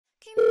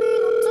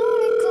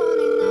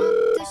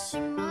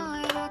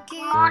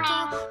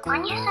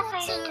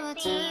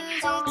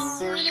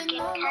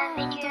skincare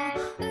video.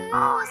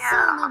 Oh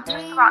yeah, I'm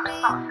just about to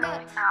start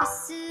filming now.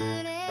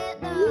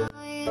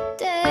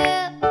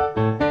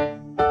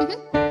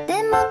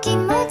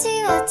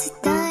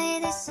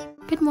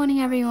 Good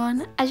morning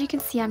everyone. As you can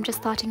see, I'm just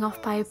starting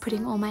off by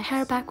putting all my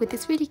hair back with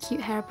this really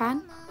cute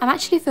hairband. I'm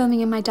actually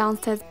filming in my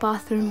downstairs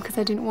bathroom because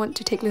I didn't want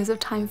to take loads of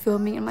time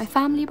filming in my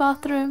family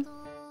bathroom.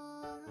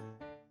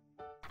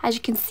 As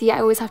you can see, I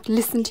always have to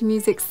listen to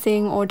music,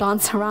 sing or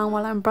dance around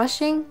while I'm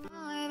brushing.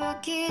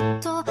 I'm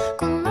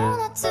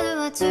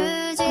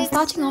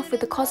starting off with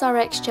the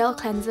COSRX gel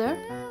cleanser.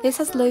 This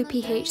has low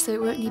pH so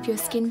it won't leave your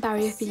skin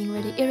barrier feeling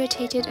really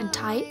irritated and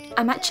tight.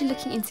 I'm actually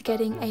looking into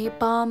getting a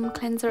balm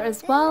cleanser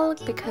as well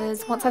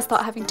because once I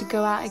start having to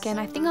go out again,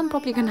 I think I'm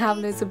probably going to have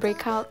loads of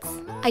breakouts.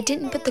 I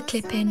didn't put the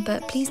clip in,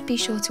 but please be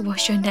sure to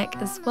wash your neck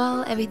as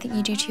well. Everything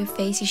you do to your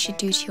face, you should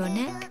do to your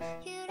neck.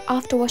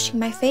 After washing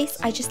my face,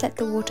 I just let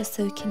the water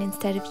soak in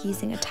instead of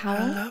using a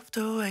towel. I love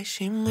the way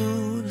she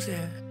moves,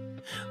 yeah,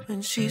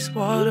 when she's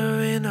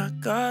watering our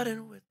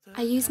garden with her.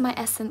 I use my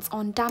essence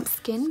on damp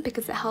skin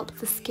because it helps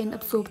the skin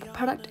absorb the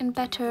product in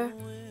better.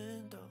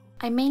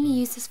 I mainly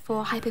use this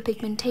for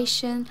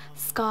hyperpigmentation,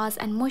 scars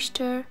and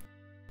moisture.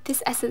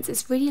 This essence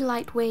is really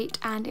lightweight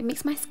and it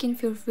makes my skin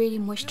feel really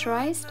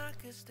moisturized.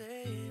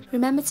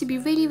 Remember to be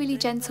really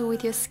gentle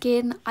with your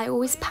skin. I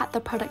always pat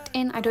the product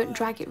in, I don't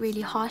drag it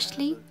really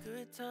harshly.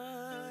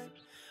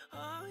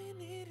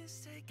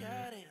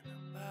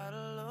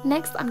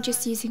 Next, I'm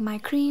just using my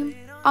cream.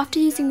 After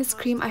using this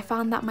cream, I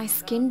found that my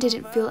skin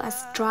didn't feel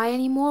as dry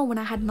anymore when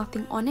I had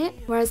nothing on it,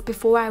 whereas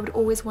before I would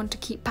always want to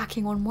keep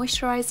packing on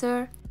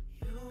moisturizer.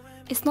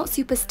 It's not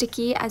super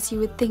sticky as you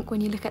would think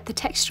when you look at the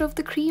texture of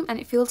the cream, and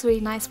it feels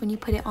really nice when you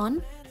put it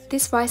on.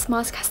 This rice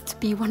mask has to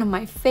be one of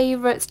my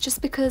favorites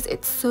just because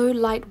it's so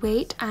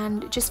lightweight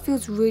and it just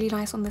feels really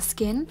nice on the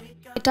skin.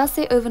 It does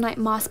say overnight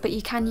mask, but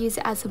you can use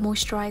it as a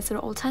moisturizer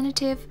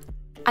alternative.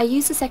 I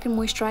use the second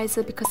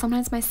moisturizer because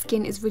sometimes my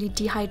skin is really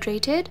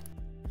dehydrated.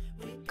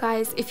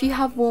 Guys, if you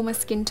have warmer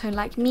skin tone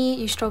like me,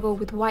 you struggle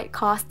with white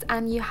cast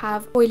and you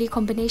have oily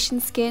combination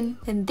skin,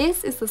 then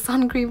this is the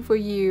sun cream for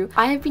you.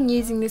 I have been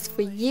using this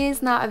for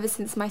years now, ever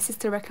since my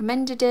sister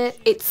recommended it.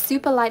 It's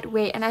super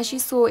lightweight and as you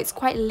saw, it's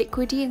quite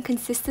liquidy in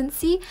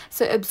consistency,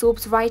 so it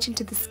absorbs right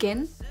into the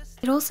skin.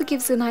 It also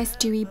gives a nice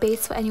dewy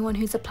base for anyone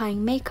who's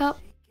applying makeup.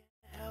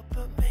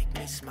 Probably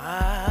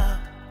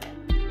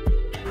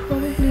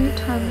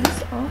turn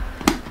this off.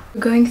 We're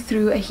going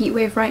through a heat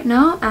wave right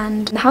now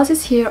and the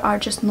houses here are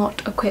just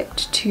not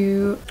equipped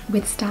to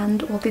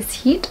withstand all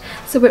this heat.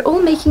 So we're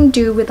all making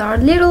do with our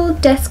little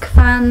desk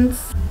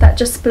fans that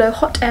just blow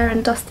hot air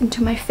and dust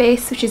into my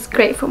face, which is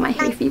great for my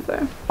hay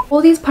fever.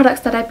 All these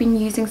products that I've been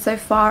using so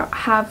far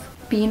have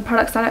been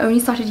products that I only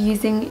started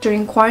using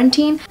during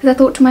quarantine because I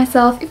thought to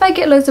myself, if I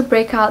get loads of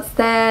breakouts,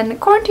 then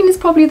quarantine is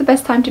probably the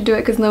best time to do it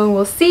because no one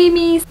will see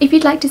me. If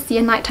you'd like to see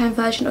a nighttime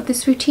version of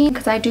this routine,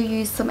 because I do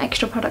use some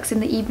extra products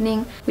in the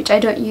evening which I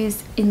don't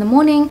use in the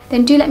morning,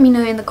 then do let me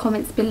know in the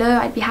comments below.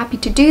 I'd be happy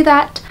to do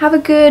that. Have a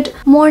good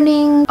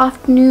morning,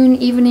 afternoon,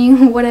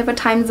 evening, whatever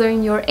time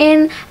zone you're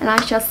in, and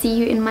I shall see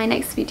you in my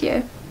next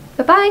video.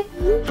 Bye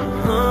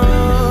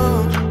bye!